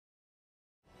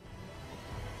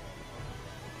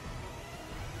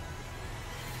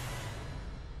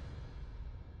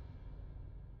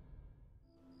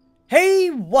Hey,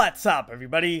 what's up,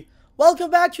 everybody?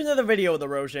 Welcome back to another video of the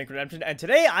Shawshank Redemption, and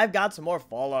today I've got some more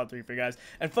Fallout 3 for you guys.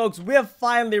 And folks, we have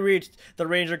finally reached the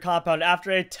Ranger compound after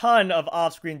a ton of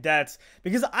off-screen deaths,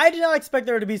 because I did not expect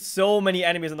there to be so many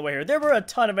enemies on the way here. There were a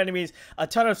ton of enemies, a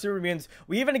ton of super mutants.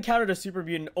 We even encountered a super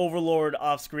mutant overlord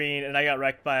off-screen, and I got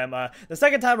wrecked by him. The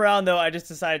second time around, though, I just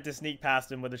decided to sneak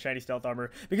past him with the shiny stealth armor,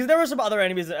 because there were some other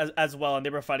enemies as well, and they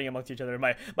were fighting amongst each other.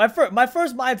 My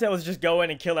first mindset was just go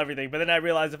in and kill everything, but then I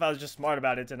realized if I was just smart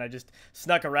about it and I just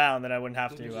snuck around, then I wouldn't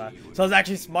have to. So I was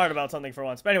actually smart about something for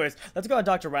once. But anyways, let's go on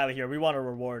Dr. Riley here. We want a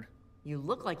reward. You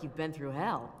look like you've been through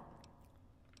hell.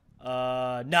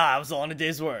 Nah, it was all in a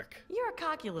day's work. You're a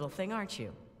cocky little thing, aren't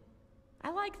you? I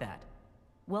like that.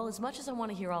 Well, as much as I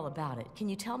want to hear all about it, can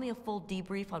you tell me a full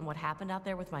debrief on what happened out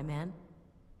there with my men?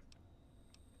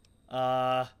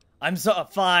 Fine. I'm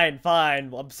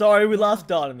sorry we lost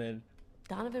Donovan.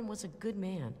 Donovan was a good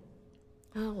man.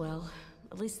 Oh well,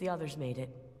 at least the others made it.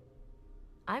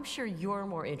 I'm sure you're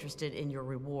more interested in your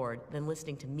reward than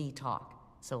listening to me talk,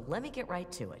 so let me get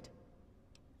right to it.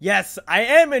 Yes, I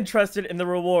am interested in the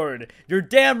reward. You're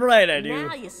damn right I do.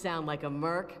 Now you sound like a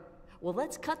merc. Well,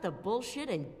 let's cut the bullshit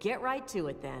and get right to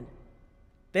it then.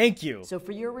 Thank you. So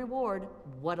for your reward,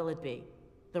 what'll it be?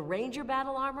 The Ranger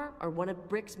battle armor or one of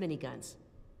Brick's miniguns?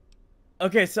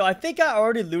 Okay, so I think I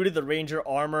already looted the Ranger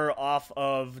armor off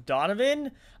of Donovan.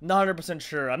 I'm not 100%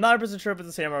 sure. I'm not 100% sure if it's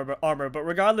the same armor, but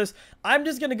regardless, I'm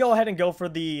just going to go ahead and go for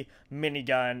the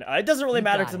minigun. It doesn't really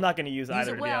matter because I'm not going to use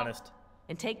either, to be honest.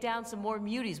 And take down some more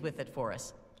muties with it for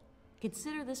us.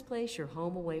 Consider this place your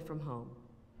home away from home.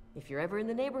 If you're ever in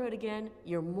the neighborhood again,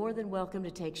 you're more than welcome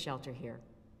to take shelter here.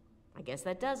 I guess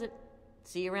that does it.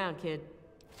 See you around, kid.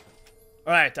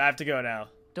 Alright, I have to go now.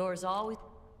 Doors always...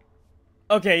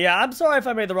 Okay, yeah, I'm sorry if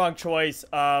I made the wrong choice,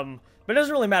 but it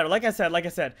doesn't really matter. Like I said,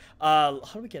 how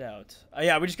do we get out?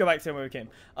 Yeah, we just go back to the same way we came.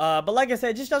 But like I said,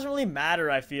 it just doesn't really matter,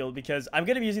 I feel, because I'm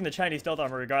going to be using the Chinese stealth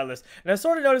armor regardless. And I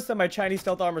sort of noticed that my Chinese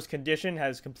stealth armor's condition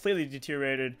has completely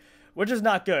deteriorated, which is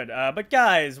not good. But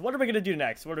guys, what are we going to do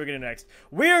next? We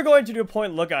are going to do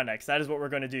Point Lookout next. That is what we're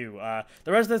going to do.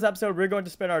 The rest of this episode, we're going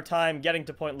to spend our time getting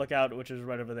to Point Lookout, which is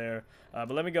right over there.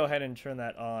 But let me go ahead and turn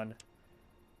that on.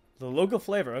 The local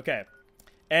flavor, okay.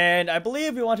 And I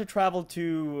believe we want to travel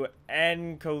to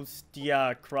Anchorage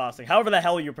Crossing. However the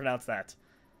hell you pronounce that.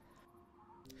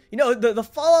 You know, the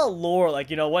Fallout lore, like,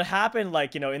 you know, what happened,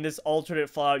 like, you know, in this alternate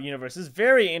Fallout universe is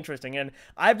very interesting. And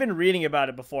I've been reading about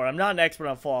it before. I'm not an expert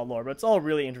on Fallout lore, but it's all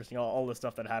really interesting, all the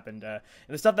stuff that happened. And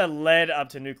the stuff that led up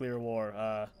to nuclear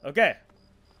war. Okay.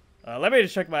 Let me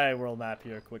just check my world map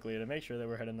here quickly to make sure that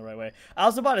we're heading the right way. I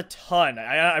also bought a ton.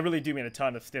 I really do mean a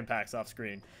ton of stim packs off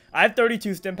screen. I have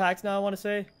 32 stim packs now, I want to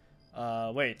say.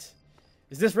 Wait.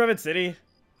 Is this Rivet City?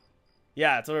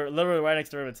 Yeah, it's literally right next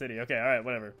to Rivet City. Okay, alright,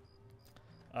 whatever.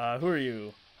 Who are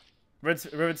you?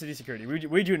 Rivet City Security.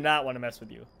 We do not want to mess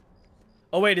with you.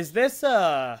 Oh, wait, is this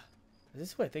what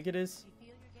I think it is?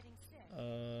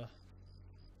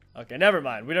 Okay, never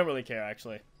mind. We don't really care,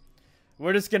 actually.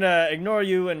 We're just gonna ignore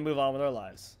you and move on with our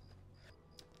lives.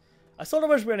 I sort of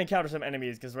wish we would encounter some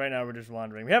enemies, because right now we're just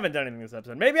wandering. We haven't done anything this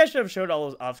episode. Maybe I should have showed all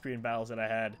those off-screen battles that I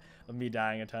had of me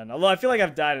dying a ton. Although I feel like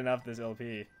I've died enough this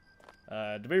LP.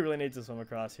 Do we really need to swim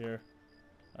across here?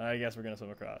 I guess we're gonna swim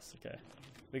across. Okay.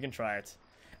 We can try it.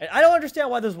 And I don't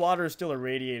understand why this water is still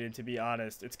irradiated, to be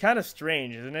honest. It's kind of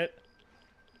strange, isn't it?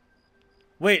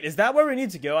 Wait, is that where we need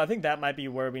to go? I think that might be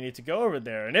where we need to go over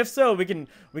there. And if so, we can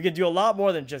do a lot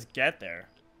more than just get there.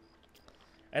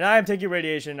 And I am taking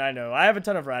radiation, I know. I have a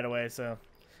ton of right-of-way, so...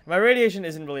 My radiation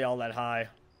isn't really all that high.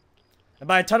 And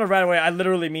by a ton of right-of-way, I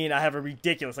literally mean I have a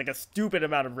ridiculous, like a stupid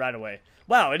amount of right-of-way.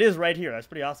 Wow, it is right here. That's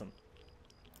pretty awesome.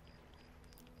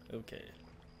 Okay.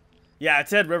 Yeah, it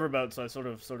said riverboat, so I sort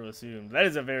of assumed. That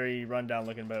is a very run-down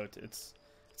looking boat. It's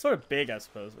sort of big, I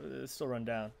suppose, but it's still run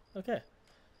down. Okay.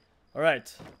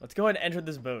 Alright, let's go ahead and enter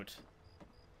this boat.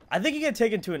 I think you get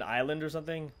taken to an island or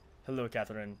something. Hello,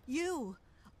 Catherine.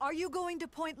 Are you going to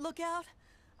Point Lookout?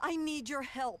 I need your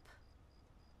help.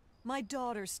 My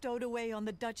daughter stowed away on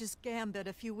the Duchess Gambit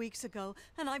a few weeks ago,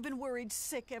 and I've been worried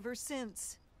sick ever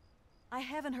since. I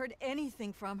haven't heard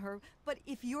anything from her, but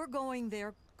if you're going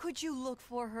there, could you look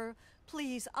for her?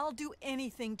 Please, I'll do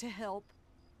anything to help.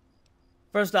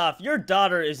 First off, your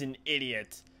daughter is an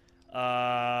idiot.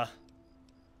 Alright,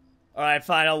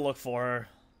 fine, I'll look for her.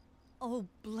 Oh,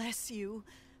 bless you.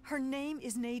 Her name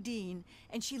is Nadine,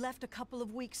 and she left a couple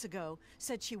of weeks ago.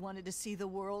 Said she wanted to see the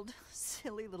world.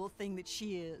 Silly little thing that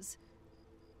she is.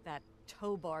 That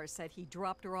Tobar said he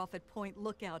dropped her off at Point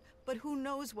Lookout, but who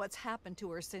knows what's happened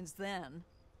to her since then.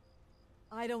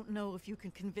 I don't know if you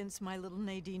can convince my little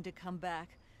Nadine to come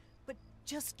back, but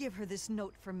Just give her this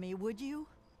note from me, would you?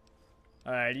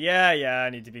 Alright, yeah, I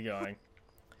need to be going.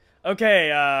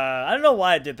 Okay, I don't know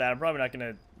why I did that. I'm probably not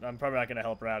gonna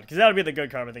help her out, because that would be the good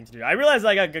karma thing to do. I realized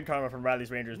I got good karma from Riley's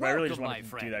Rangers, but I really just wanted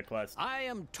to do that quest. I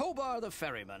am Tobar the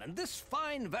Ferryman, and this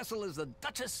fine vessel is the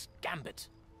Duchess Gambit.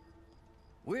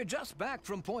 We're just back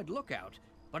from Point Lookout,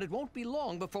 but it won't be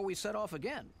long before we set off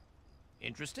again.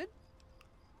 Interested?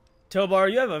 Tobar,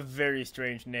 you have a very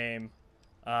strange name.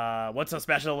 What's so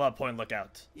special about Point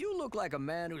Lookout? You look like a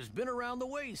man who's been around the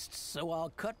wastes, so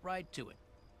I'll cut right to it.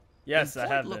 Yes, In I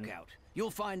have Point been. Lookout,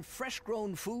 you'll find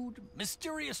fresh-grown food,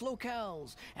 mysterious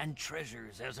locales, and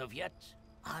treasures as of yet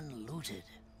unlooted.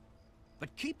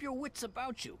 But keep your wits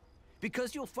about you,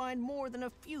 because you'll find more than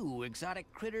a few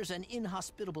exotic critters and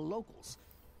inhospitable locals.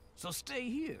 So stay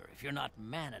here if you're not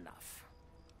man enough.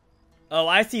 Oh,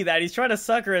 I see that. He's trying to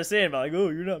sucker us in, but like, oh,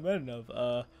 you're not man enough.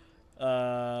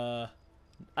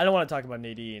 I don't want to talk about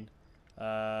Nadine.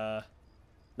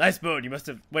 Nice boat. You must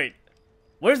have... Wait.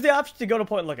 Where's the option to go to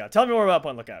Point Lookout? Tell me more about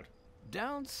Point Lookout.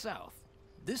 Down south,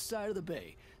 this side of the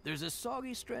bay, there's a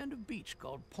soggy strand of beach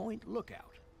called Point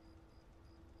Lookout.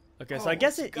 Okay, so I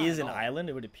guess it is an island.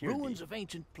 It would appear to be. Ruins of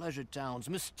ancient pleasure towns,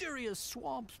 mysterious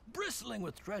swamps bristling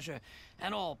with treasure,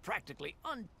 and all practically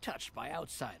untouched by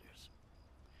outsiders.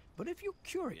 But if you're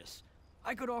curious,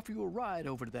 I could offer you a ride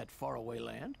over to that faraway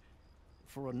land.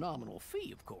 For a nominal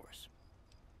fee, of course.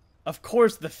 Of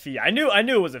course the fee. I knew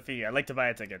it was a fee. I'd like to buy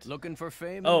a ticket. Looking for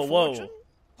fame Oh, and whoa. fortune?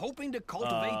 Hoping to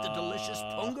cultivate the delicious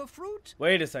punga fruit?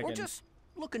 Wait a second. Or just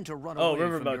looking to run Oh, away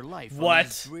from riverboat. your life What? on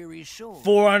these dreary shores?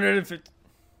 450.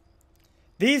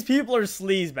 These people are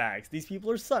sleazebags. These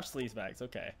people are such sleazebags.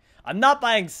 Okay. I'm not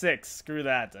buying 6. Screw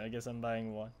that. I guess I'm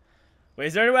buying 1. Wait,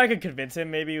 is there any way I could convince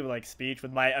him maybe with like speech,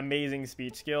 with my amazing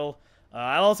speech skill?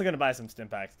 I'm also going to buy some stim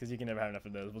packs because you can never have enough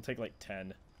of those. We'll take like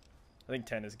 10. I think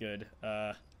 10 is good.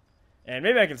 And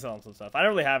maybe I can sell him some stuff. I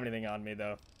don't really have anything on me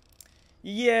though.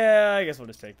 Yeah, I guess we'll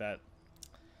just take that.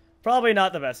 Probably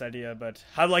not the best idea, but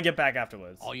how do I get back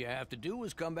afterwards? All you have to do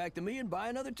is come back to me and buy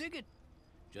another ticket.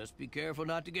 Just be careful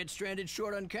not to get stranded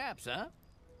short on caps, huh?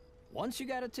 Once you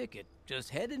got a ticket,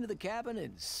 just head into the cabin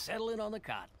and settle in on the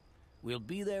cot. We'll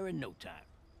be there in no time.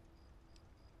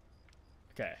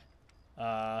 Okay.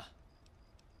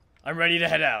 I'm ready to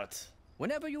head out.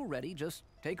 Whenever you're ready, just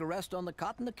take a rest on the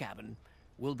cot in the cabin.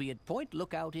 We'll be at Point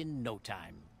Lookout in no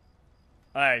time.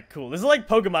 Alright, cool. This is like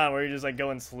Pokemon where you just like go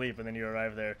and sleep and then you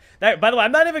arrive there. By the way,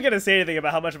 I'm not even going to say anything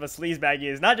about how much of a sleazebag he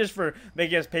is. Not just for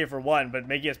making us pay for 1, but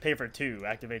making us pay for 2.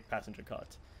 Activate passenger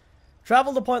cot.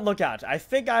 Travel to Point Lookout. I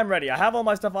think I'm ready. I have all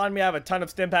my stuff on me. I have a ton of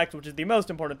stim packs, which is the most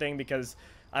important thing because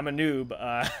I'm a noob.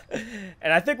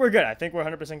 And I think we're good. I think we're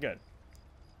 100% good.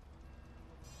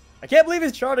 I can't believe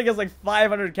he's charging us like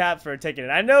 500 caps for a ticket.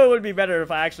 And I know it would be better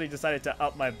if I actually decided to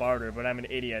up my barter, but I'm an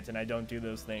idiot and I don't do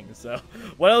those things. So,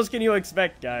 what else can you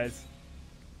expect, guys?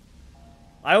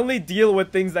 I only deal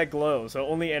with things that glow, so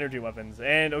only energy weapons,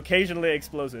 and occasionally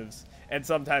explosives, and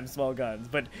sometimes small guns.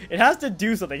 But it has to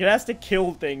do something. It has to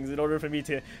kill things in order for me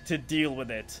to deal with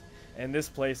it. And this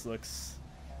place looks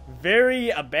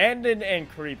very abandoned and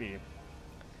creepy.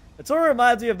 It sort of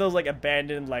reminds me of those like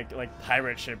abandoned like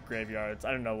pirate ship graveyards.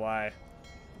 I don't know why.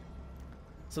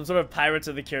 Some sort of Pirates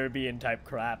of the Caribbean type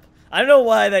crap. I don't know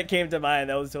why that came to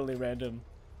mind. That was totally random.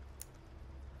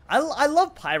 I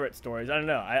love pirate stories. I don't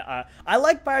know. I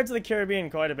like Pirates of the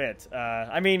Caribbean quite a bit.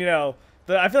 I mean, you know,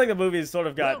 I feel like the movie's sort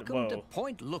of got... Welcome to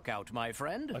Point Lookout, my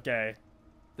friend. Okay.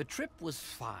 The trip was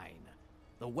fine.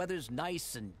 The weather's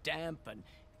nice and damp, and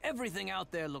everything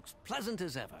out there looks pleasant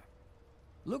as ever.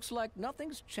 Looks like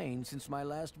nothing's changed since my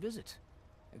last visit,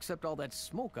 except all that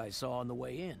smoke I saw on the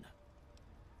way in.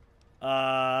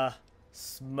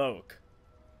 Smoke.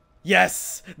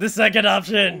 Yes! The second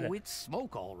option! Oh, it's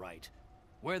smoke, all right.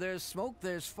 Where there's smoke,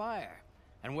 there's fire.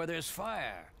 And where there's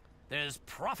fire, there's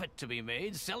profit to be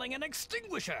made selling an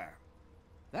extinguisher.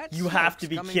 That You have to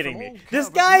be coming kidding from me. old This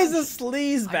Calvert guy is a Mansion. I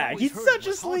sleazebag. always He's heard such it a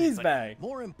was haunted, but sleazebag.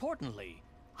 more importantly,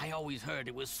 I always heard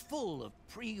it was full of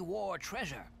pre-war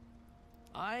treasure.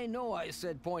 I know I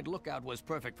said Point Lookout was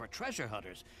perfect for treasure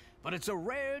hunters, but it's a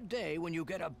rare day when you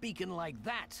get a beacon like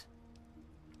that.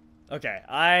 Okay,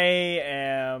 I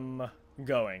am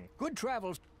going. Good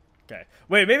travels. Okay.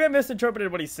 Wait, maybe I misinterpreted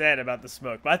what he said about the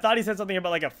smoke, but I thought he said something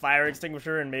about like a fire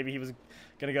extinguisher and maybe he was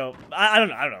gonna go... I don't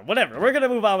know. Whatever. We're gonna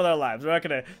move on with our lives. We're not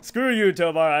gonna... Screw you,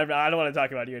 Tobar. I don't want to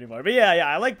talk about you anymore. But yeah,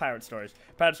 I like pirate stories.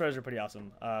 Pirate stories are pretty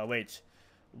awesome. Wait.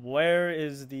 Where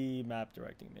is the map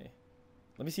directing me?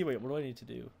 Let me see. Wait, what do I need to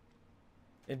do?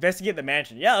 Investigate the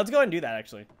mansion. Yeah, let's go ahead and do that,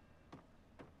 actually.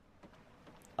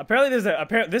 Apparently there's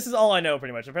a... this is all I know,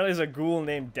 pretty much. Apparently there's a ghoul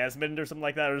named Desmond or something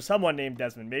like that, or someone named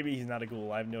Desmond. Maybe he's not a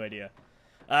ghoul. I have no idea.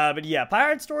 But yeah,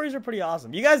 pirate stories are pretty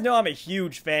awesome. You guys know I'm a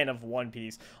huge fan of One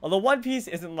Piece. Although One Piece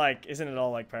isn't at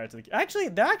all like Pirates of the Caribbean. Actually,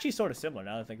 they're actually sort of similar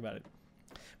now that I think about it.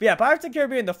 But yeah, Pirates of the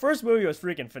Caribbean, the first movie was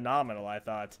freaking phenomenal, I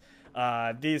thought.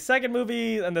 The second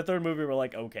movie and the third movie were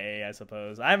like, okay, I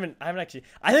suppose. I haven't actually,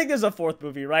 I think there's a fourth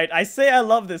movie, right? I say I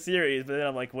love the series, but then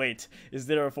I'm like, wait, is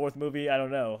there a fourth movie? I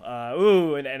don't know.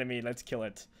 Ooh, an enemy, let's kill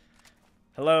it.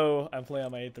 Hello, I'm playing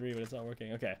on my A3, but it's not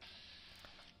working. Okay.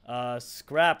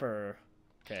 Scrapper.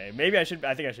 Okay, maybe I think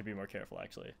I should be more careful,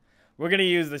 actually. We're gonna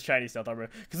use this shiny stealth armor.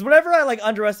 Because whenever I, like,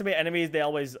 underestimate enemies, they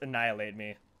always annihilate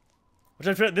me. Which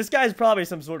I'm sure, this guy's probably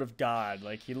some sort of god.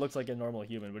 Like, he looks like a normal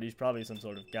human, but he's probably some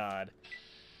sort of god.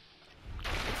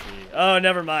 Let's see. Oh,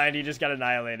 never mind, he just got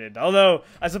annihilated. Although,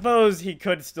 I suppose he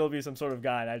could still be some sort of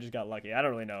god, and I just got lucky. I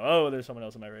don't really know. Oh, there's someone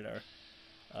else on my radar.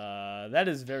 That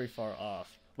is very far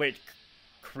off. Wait,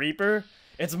 Creeper?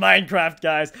 It's Minecraft,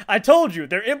 guys. I told you,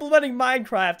 they're implementing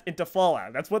Minecraft into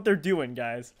Fallout. That's what they're doing,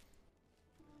 guys.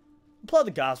 Play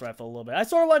the Gauss Rifle a little bit. I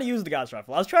sort of want to use the Gauss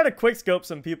Rifle. I was trying to quickscope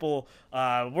some people.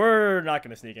 We're not going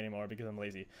to sneak anymore because I'm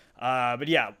lazy. But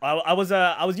yeah, I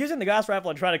was using the Gauss Rifle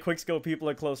and trying to quickscope people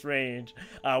at close range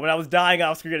when I was dying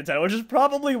off screen at the time, which is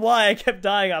probably why I kept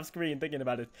dying off screen thinking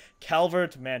about it.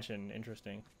 Calvert Mansion.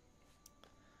 Interesting.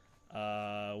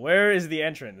 Where is the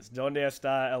entrance? Donde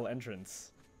está el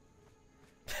entrance?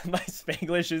 My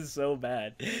Spanglish is so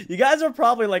bad. You guys are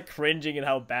probably like cringing at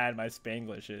how bad my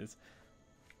Spanglish is.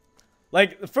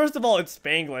 Like, first of all, it's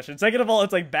Spanglish, and second of all,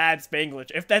 it's like bad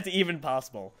Spanglish, if that's even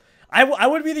possible. I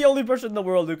would be the only person in the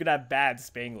world who could have bad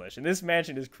Spanglish, and this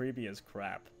mansion is creepy as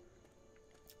crap.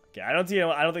 Okay, I don't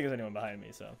think there's anyone behind me,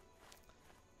 so.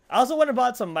 I also went and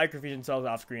bought some microfusion cells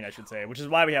off screen, I should say, which is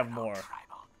why we have more.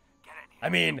 I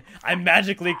mean, I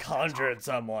magically conjured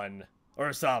someone.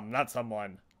 Or not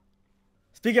someone.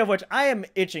 Speaking of which, I am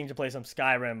itching to play some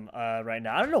Skyrim right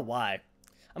now. I don't know why.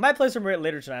 I might play some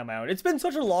later tonight on my own. It's been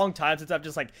such a long time since I've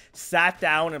just, like, sat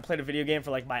down and played a video game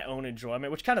for, like, my own enjoyment,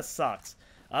 which kind of sucks.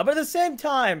 But at the same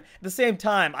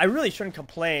time, I really shouldn't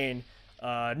complain.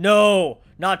 No,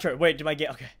 not turret. Wait, did my game...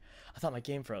 Okay, I thought my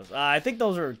game froze. I think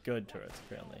those are good turrets,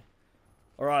 apparently.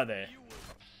 Or are they?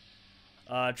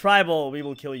 Tribal, we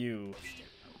will kill you.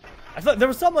 I thought there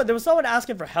was someone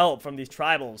asking for help from these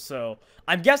tribals, so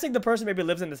I'm guessing the person maybe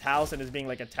lives in this house and is being,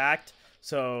 like, attacked.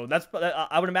 So that's,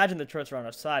 I would imagine the turrets are on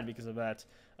our side because of that.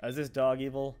 Is this dog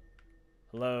evil?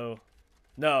 Hello?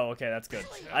 No, okay, that's good.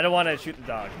 I don't want to shoot the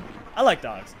dog. I like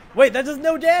dogs. Wait, that does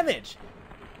no damage.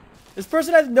 This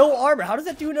person has no armor. How does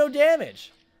that do no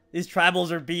damage? These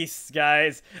tribals are beasts,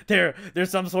 guys. They're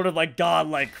some sort of like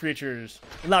godlike creatures.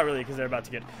 Well, not really, because they're about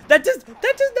to get. That does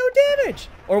no damage.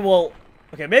 Or well,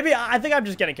 okay, maybe I think I'm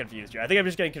just getting confused here. I think I'm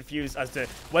just getting confused as to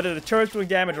whether the turret's doing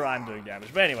damage or I'm doing damage.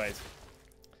 But anyways.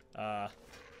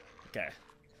 Okay.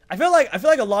 I feel like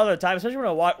a lot of the time, especially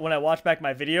when I watch back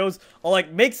my videos, I'll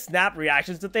like make snap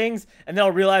reactions to things, and then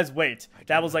I'll realize, wait,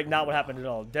 that was like not what happened at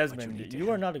all. Desmond, you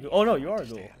are not a ghoul. Oh no, you are a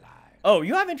ghoul. Oh,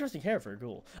 you have interesting hair for a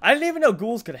ghoul. I didn't even know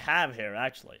ghouls could have hair,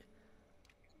 actually.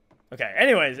 Okay.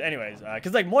 Anyways,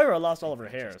 because like Moira lost all of her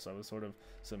hair, so I was sort of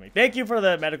assuming. Thank you for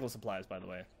the medical supplies, by the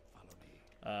way.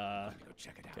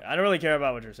 Okay, I don't really care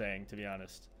about what you're saying, to be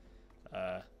honest.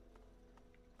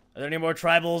 Are there any more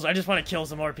tribals? I just want to kill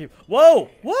some more people. Whoa!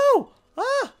 Whoa!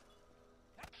 Ah!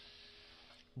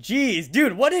 Jeez,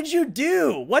 dude, what did you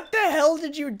do? What the hell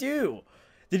did you do?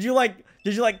 Did you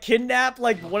like kidnap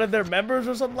like one of their members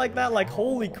or something like that? Like,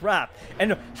 holy crap.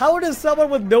 And how does someone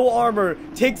with no armor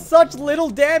take such little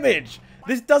damage?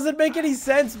 This doesn't make any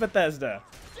sense, Bethesda.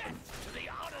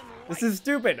 This is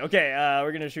stupid. Okay,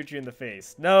 we're gonna shoot you in the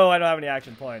face. No, I don't have any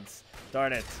action points.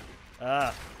 Darn it.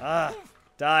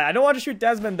 Die. I don't want to shoot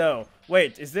Desmond, though.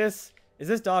 Wait, is this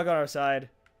dog on our side?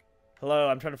 Hello,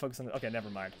 I'm trying to focus on the... Okay,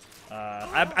 never mind.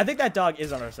 I think that dog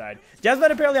is on our side.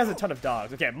 Desmond apparently has a ton of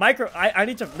dogs. Okay, I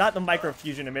need to... Not the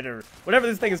microfusion emitter. Whatever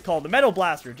this thing is called. The metal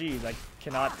blaster. Jeez, I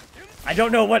cannot... I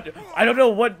don't know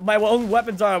what my own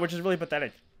weapons are, which is really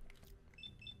pathetic.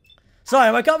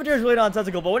 Sorry, my commentary is really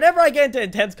nonsensical, but whenever I get into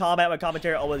intense combat, my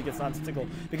commentary always gets nonsensical.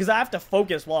 Because I have to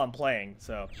focus while I'm playing,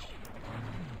 so...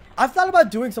 I've thought about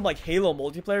doing some like Halo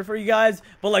multiplayer for you guys,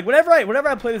 but like whenever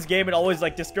I play this game, it always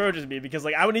like discourages me because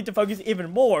like I would need to focus even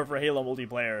more for Halo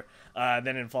multiplayer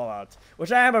than in Fallout,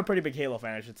 which I am a pretty big Halo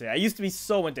fan, I should say. I used to be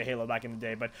so into Halo back in the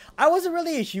day, but I wasn't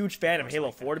really a huge fan of Halo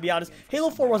 4, to be honest. Halo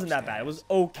 4 wasn't that bad. It was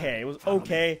okay. It was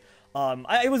okay.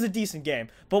 It was a decent game,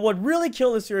 but what really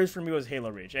killed the series for me was Halo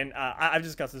Reach, and I've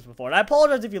discussed this before, and I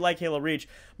apologize if you like Halo Reach,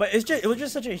 but it was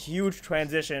just such a huge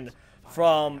transition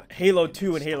from Halo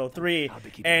 2 and Halo 3,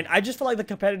 and I just felt like the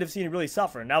competitive scene really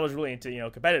suffered, and I was really into, you know,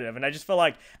 competitive, and I just felt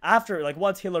like after, like,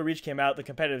 once Halo Reach came out, the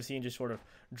competitive scene just sort of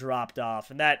dropped off,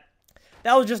 and that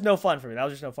was just no fun for me. That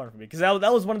was just no fun for me, because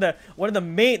that was one of the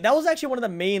main, that was actually one of the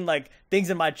main, like, things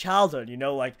in my childhood, you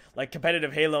know, like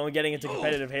competitive Halo and getting into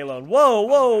competitive Halo, and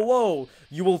whoa,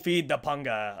 you will feed the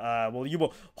punga, well, you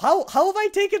will, how have I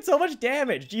taken so much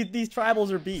damage? These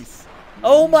tribals are beasts.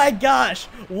 Oh my gosh,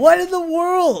 what in the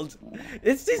world?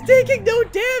 It's just taking no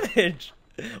damage.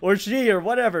 Or she, or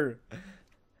whatever.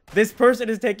 This person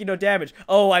is taking no damage.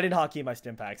 Oh, I didn't hotkey my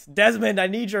stim packs. Desmond, I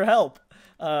need your help.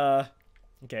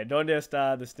 Okay, donde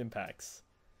está the stim packs?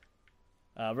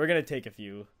 We're gonna take a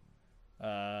few.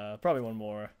 Probably one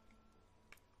more.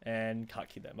 And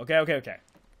hotkey them. Okay.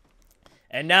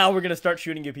 And now we're going to start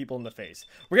shooting you people in the face.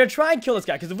 We're going to try and kill this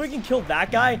guy, because if we can kill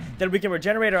that guy, then we can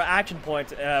regenerate our action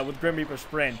points with Grim Reaper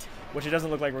Sprint, which it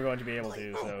doesn't look like we're going to be able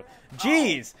to, so...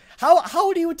 Jeez!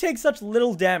 How do you take such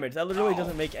little damage? That literally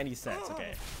doesn't make any sense.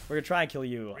 Okay, we're going to try and kill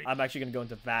you. I'm actually going to go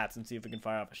into VATS and see if we can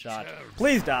fire off a shot.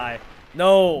 Please die.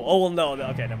 No. Oh, well, no.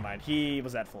 Okay, never mind. He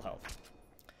was at full health.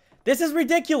 This is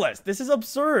ridiculous. This is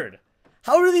absurd.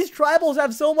 How do these tribals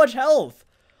have so much health?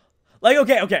 Like,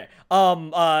 okay.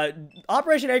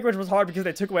 Operation Anchorage was hard because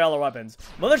they took away all our weapons.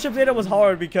 Mothership Zeta was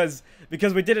hard because we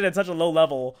did it at such a low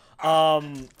level.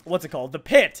 What's it called? The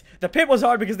Pitt. The Pitt was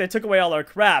hard because they took away all our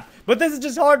crap. But this is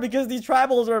just hard because these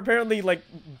tribals are apparently, like,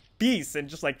 beasts and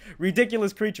just, like,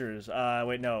 ridiculous creatures.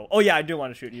 Wait, no. Oh, yeah, I do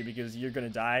want to shoot you because you're gonna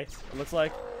die, it looks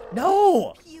like.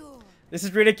 No! This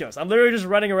is ridiculous. I'm literally just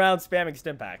running around spamming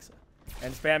stim packs.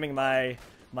 And spamming my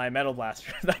metal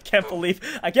blaster. I can't believe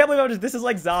I'm just, this is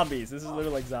like zombies. This is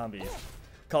literally like zombies.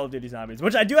 Call of Duty zombies.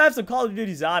 Which I do have some Call of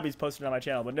Duty zombies posted on my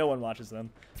channel, but no one watches them.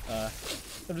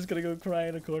 I'm just gonna go cry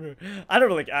in a corner. I don't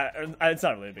really, it's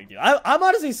not really a big deal. I'm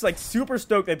honestly like super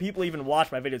stoked that people even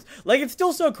watch my videos. Like, it's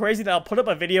still so crazy that I'll put up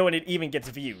a video and it even gets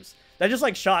views. That just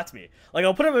like shocks me. Like,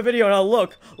 I'll put up a video and I'll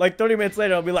look, like 30 minutes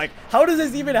later, I'll be like, how does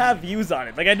this even have views on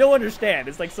it? Like, I don't understand.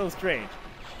 It's like so strange.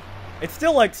 It's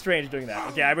still, like, strange doing that.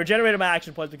 Okay, I regenerated my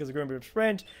action points because of Grim Reaper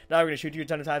Sprint. Now we're going to shoot you a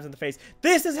ton of times in the face.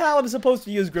 This is how I'm supposed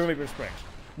to use Grim Reaper Sprint.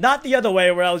 Not the other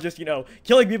way where I was just, you know,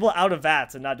 killing people out of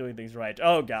VATS and not doing things right.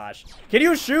 Oh, gosh. Can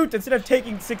you shoot instead of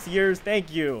taking 6 years?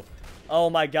 Thank you. Oh,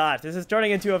 my gosh. This is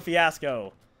turning into a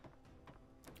fiasco.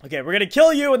 Okay, we're going to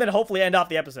kill you and then hopefully end off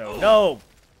the episode. No.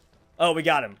 Oh, we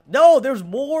got him. No, there's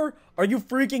more? Are you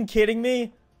freaking kidding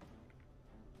me?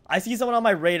 I see someone on my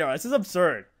radar. This is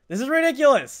absurd. This is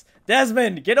ridiculous.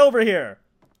 Desmond, get over here.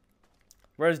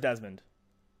 Where's Desmond?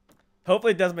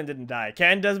 Hopefully Desmond didn't die.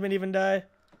 Can Desmond even die?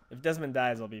 If Desmond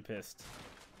dies, I'll be pissed.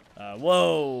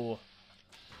 Whoa.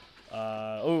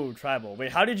 Oh, tribal.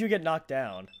 Wait, how did you get knocked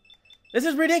down? This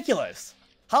is ridiculous.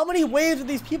 How many waves of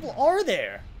these people are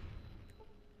there?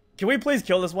 Can we please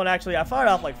kill this one, actually? I fired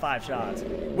off like 5 shots.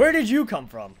 Where did you come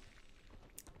from?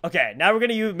 Okay, now we're going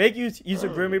to use a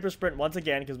Grim Reaper Sprint once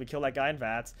again because we killed that guy in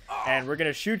VATS. And we're going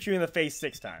to shoot you in the face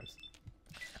 6 times.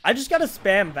 I just got to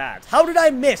spam VATS. How did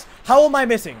I miss? How am I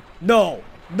missing? No.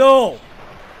 No.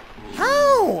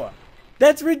 How?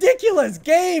 That's ridiculous.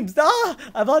 Games. Ah,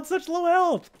 I'm on such low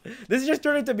health. This is just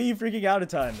turning into me freaking out a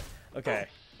ton. Okay.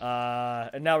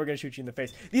 And now we're going to shoot you in the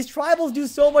face. These tribals do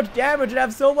so much damage and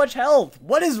have so much health.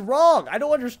 What is wrong? I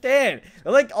don't understand.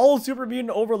 They're like all super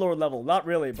mutant overlord level. Not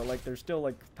really, but like they're still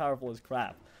like powerful as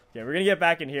crap. Okay, we're going to get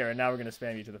back in here and now we're going to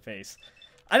spam you to the face.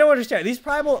 I don't understand. These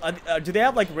tribal, do they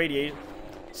have like radiation?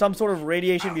 Some sort of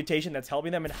radiation mutation that's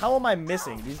helping them? And how am I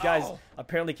missing? These guys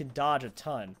apparently can dodge a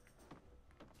ton.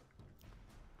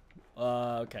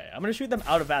 Okay. I'm going to shoot them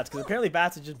out of VATS because apparently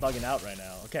VATS is just bugging out right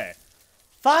now. Okay.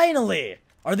 Finally!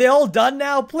 Are they all done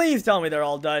now? Please tell me they're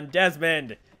all done.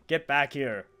 Desmond, get back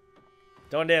here.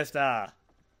 Donde está?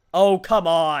 Oh, come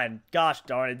on. Gosh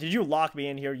darn it. Did you lock me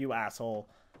in here, you asshole?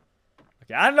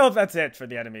 Okay, I don't know if that's it for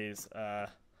the enemies. I'll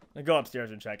go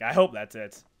upstairs and check. I hope that's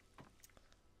it.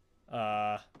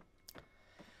 Oh,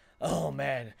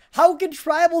 man. How can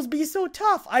tribals be so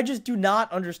tough? I just do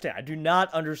not understand. I do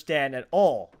not understand at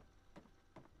all.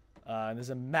 And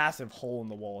there's a massive hole in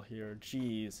the wall here.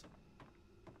 Jeez.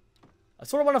 I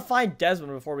sort of want to find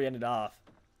Desmond before we end it off.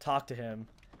 Talk to him.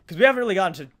 Because we haven't really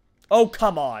gotten to... Oh,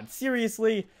 come on.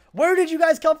 Seriously? Where did you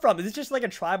guys come from? Is this just like a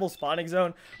tribal spawning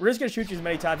zone? We're just going to shoot you as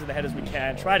many times in the head as we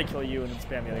can. Try to kill you and then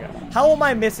spam the other guy. How am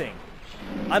I missing?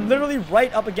 I'm literally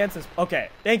right up against this. Okay,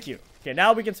 thank you. Okay,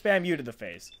 now we can spam you to the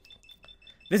face.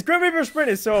 This Grim Reaper Sprint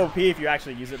is so OP if you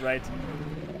actually use it right.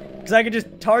 Because I can just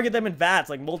target them in VATS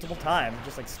like multiple times. And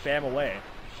just like spam away.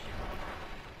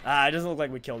 It doesn't look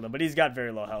like we killed him, but he's got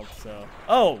very low health, so...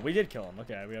 Oh, we did kill him.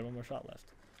 Okay, we have one more shot left.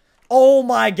 Oh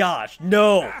my gosh.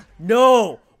 No.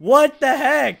 No. What the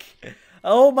heck?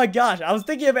 Oh my gosh. I was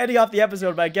thinking of ending off the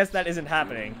episode, but I guess that isn't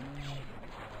happening.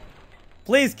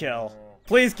 Please kill.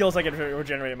 Please kill so I can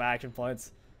regenerate my action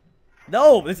points.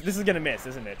 No, this is gonna miss,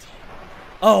 isn't it?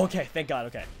 Oh, okay. Thank God.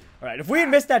 Okay. All right. If we had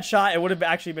missed that shot, it would have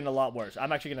actually been a lot worse.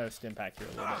 I'm actually gonna stim pack here a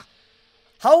little bit.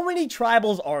 How many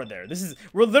tribals are there?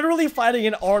 We're literally fighting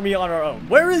an army on our own.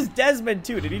 Where is Desmond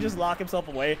too? Did he just lock himself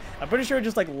away? I'm pretty sure he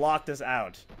just like locked us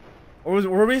out. Or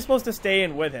were we supposed to stay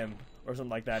in with him? Or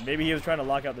something like that. Maybe he was trying to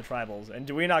lock out the tribals. And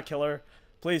do we not kill her?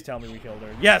 Please tell me we killed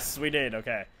her. Yes, we did.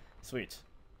 Okay. Sweet.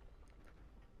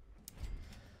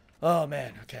 Oh,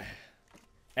 man. Okay.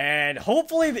 And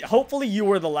hopefully you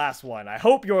were the last one. I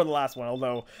hope you're the last one.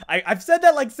 Although, I've said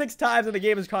that like 6 times and the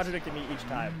game has contradicted me each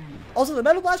time. Also, the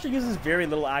Metal Blaster uses very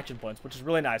little action points, which is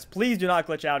really nice. Please do not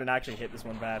glitch out and actually hit this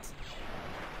one, Bats.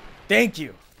 Thank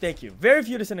you. Thank you. Very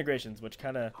few disintegrations, which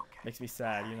kind of makes me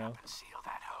sad, you know?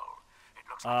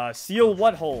 Seal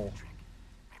what hole?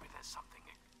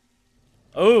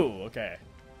 Oh, okay.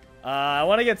 I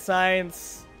want to get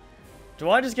science.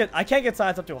 Do I just get... I can't get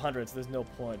science up to 100, so there's no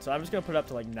point. So I'm just going to put it up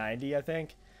to like 90, I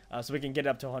think. So we can get it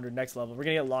up to 100 next level. We're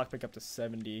going to get lockpick up to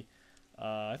 70.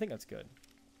 I think that's good.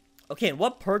 Okay, and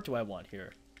what perk do I want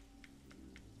here?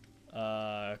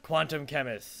 Quantum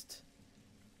Chemist.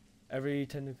 Every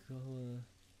technical...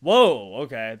 Whoa,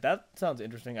 okay. That sounds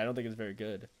interesting. I don't think it's very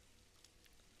good.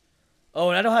 Oh,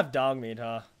 and I don't have dog meat,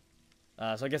 huh?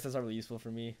 So I guess that's not really useful for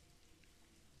me.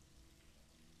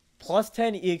 Plus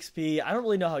 10 EXP. I don't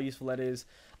really know how useful that is.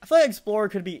 I feel like Explorer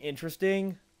could be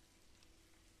interesting.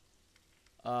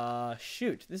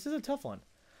 Shoot. This is a tough one.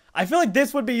 I feel like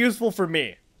this would be useful for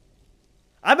me.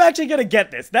 I'm actually gonna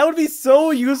get this. That would be so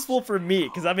useful for me,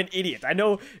 because I'm an idiot. I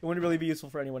know it wouldn't really be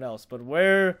useful for anyone else, but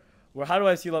how do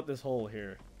I seal up this hole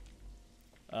here?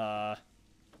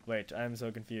 Wait, I'm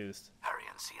so confused. Hurry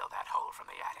and seal that hole from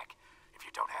the attic. If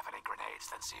you don't have any grenades,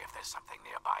 then see if there's something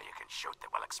nearby you can shoot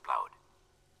that will explode.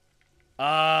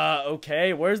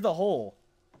 Okay. Where's the hole?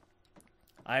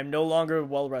 I'm no longer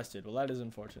well rested. Well, that is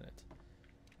unfortunate.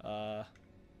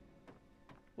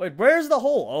 Wait, where's the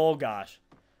hole? Oh, gosh.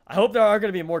 I hope there are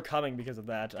going to be more coming because of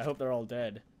that. I hope they're all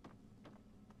dead.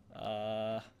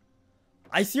 I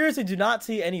seriously do not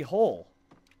see any hole.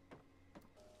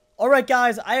 Alright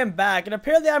guys, I am back, and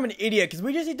apparently I'm an idiot, because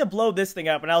we just need to blow this thing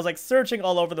up, and I was like searching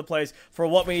all over the place for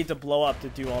what we need to blow up to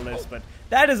do all this, but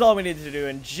that is all we needed to do,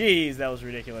 and jeez, that was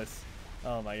ridiculous.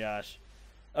 Oh my gosh.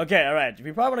 Okay, alright,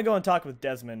 we probably want to go and talk with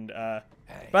Desmond,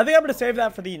 but I think I'm going to save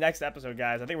that for the next episode,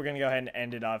 guys. I think we're going to go ahead and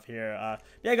end it off here.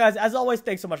 Yeah, guys, as always,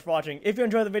 thanks so much for watching. If you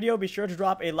enjoyed the video, be sure to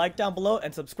drop a like down below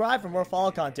and subscribe for more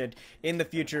Fallout content in the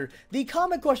future. The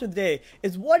comment question today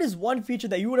is, what is one feature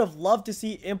that you would have loved to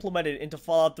see implemented into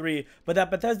Fallout 3, but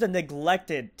that Bethesda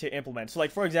neglected to implement? So,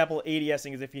 like, for example,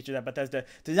 ADSing is a feature that Bethesda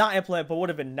did not implement, but would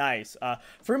have been nice.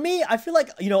 For me, I feel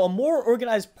like, you know, a more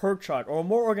organized perk chart or a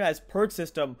more organized perk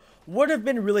system would have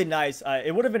been really nice.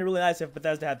 It would have been really nice if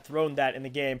Bethesda had thrown that in the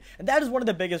game, and that is one of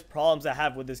the biggest problems I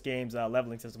have with this game's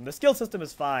leveling system. The skill system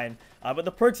is fine, but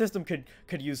the perk system could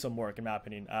use some work, in my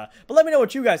opinion. But let me know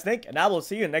what you guys think, and I will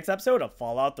see you in the next episode of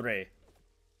Fallout 3.